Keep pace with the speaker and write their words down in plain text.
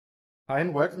Hi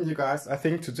and welcome you guys. I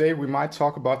think today we might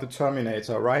talk about the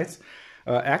Terminator, right?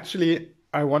 Actually,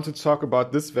 I want to talk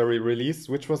about this very release,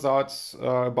 which was out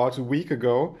about a week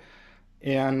ago.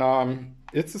 And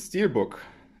it's a Steelbook.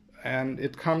 And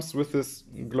it comes with this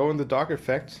glow-in-the-dark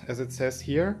effect, as it says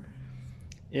here.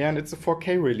 And it's a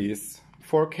 4K release.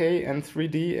 4K and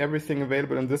 3D, everything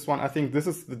available in this one. I think this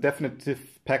is the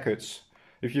definitive package.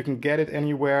 If you can get it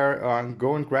anywhere,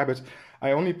 go and grab it.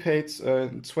 I only paid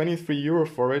 23 euro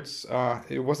for it.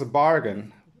 It was a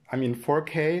bargain. I mean,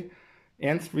 4K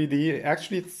and 3D.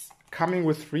 Actually, it's coming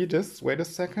with 3 discs. Wait a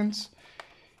second.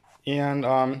 And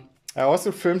I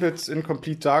also filmed it in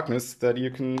complete darkness, that you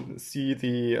can see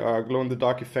the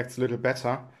glow-in-the-dark effects a little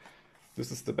better.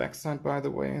 This is the backside, by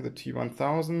the way, the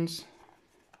T1000.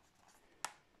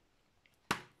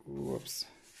 Whoops.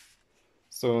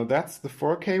 So that's the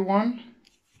 4K one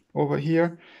over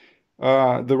here.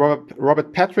 The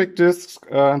Robert Patrick disc,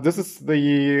 this is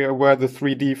the where the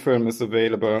 3D film is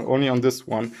available, only on this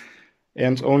one,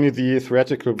 and only the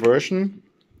theatrical version.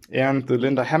 And the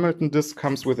Linda Hamilton disc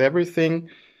comes with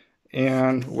everything.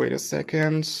 And wait a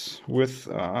second, with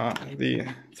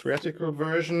the theatrical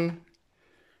version,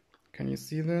 can you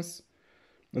see this?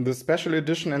 And the special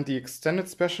edition and the extended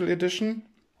special edition.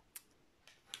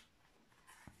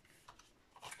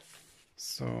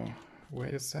 So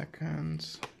wait a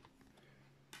second.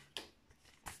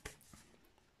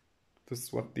 This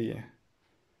is what the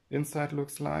inside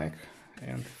looks like,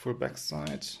 and the full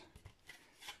backside.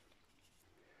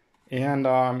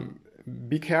 And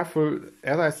be careful,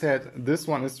 as I said, this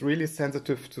one is really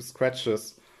sensitive to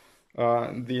scratches.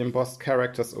 The embossed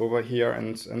characters over here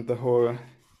and the whole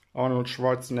Arnold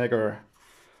Schwarzenegger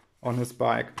on his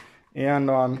bike. And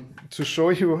to show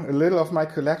you a little of my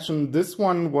collection, this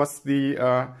one was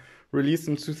the release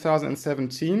in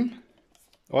 2017,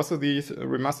 also the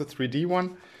remastered 3D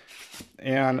one.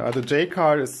 And the J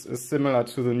card is similar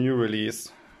to the new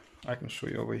release. I can show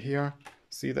you over here,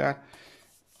 see that?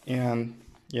 And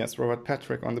yes, Robert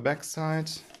Patrick on the back side.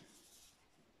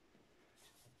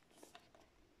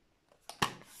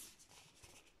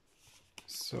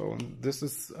 So this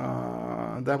is,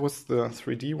 that was the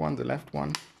 3D one, the left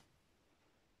one.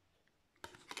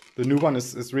 The new one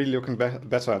is really looking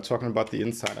better, talking about the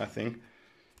inside, I think.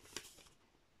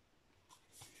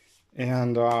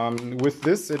 And with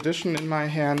this edition in my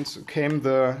hand came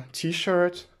the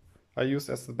t-shirt I used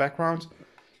as the background.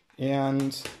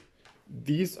 And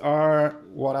these are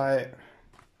what I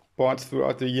bought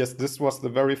throughout the years. This was the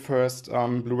very first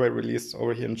Blu-ray release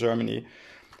over here in Germany.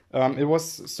 It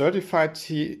was certified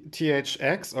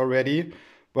THX already,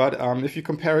 but if you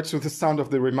compare it to the sound of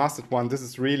the remastered one, this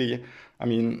is really, I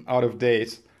mean, out of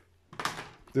date.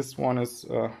 This one is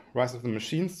Rise of the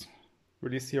Machines,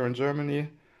 released here in Germany.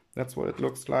 That's what it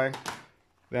looks like.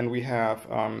 Then we have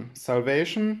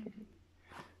Salvation.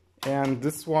 And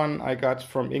this one I got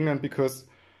from England because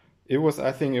it was,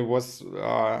 I think it was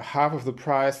half of the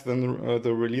price than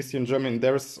the release here in Germany.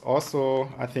 There is also,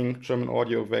 I think, German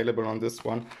audio available on this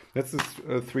one. That's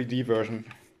the 3D version.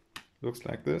 Looks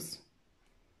like this.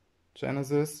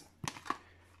 Genesis.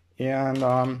 And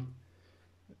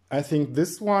I think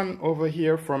this one over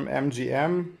here from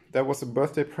MGM, that was a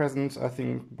birthday present, I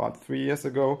think about 3 years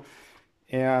ago.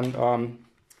 And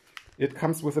it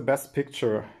comes with the best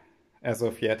picture as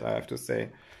of yet, I have to say.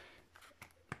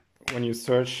 When you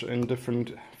search in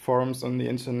different forums on the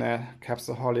internet,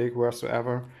 Capsaholic,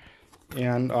 wheresoever.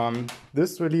 And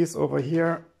this release over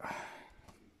here,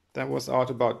 that was out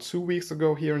about 2 weeks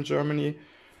ago here in Germany.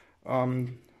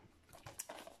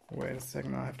 Wait a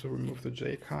second, I have to remove the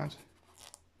J card.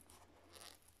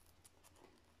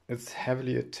 It's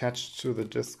heavily attached to the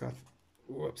disc.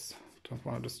 Whoops, don't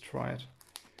want to destroy it.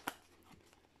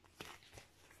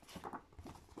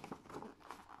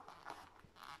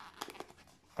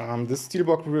 This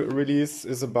Steelbook release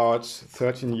is about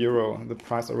 13 euro. The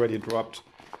price already dropped.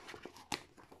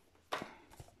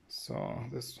 So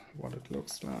this is what it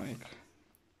looks like.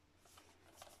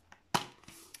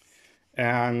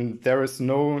 And there is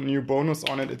no new bonus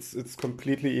on it. It's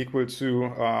completely equal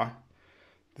to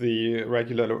the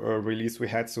regular release we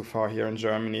had so far here in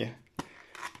Germany.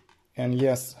 And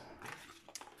yes,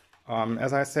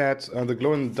 as I said, the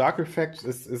glow-in-the-dark effect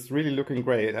is really looking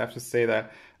great, I have to say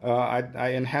that. I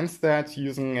enhanced that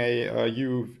using a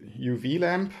UV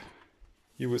lamp.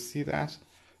 You will see that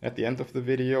at the end of the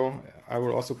video. I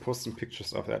will also post some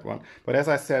pictures of that one. But as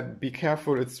I said, be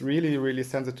careful, it's really, really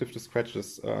sensitive to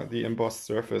scratches, the embossed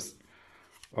surface.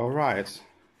 Alright.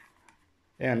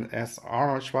 And as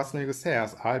Arnold Schwarzenegger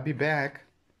says, I'll be back.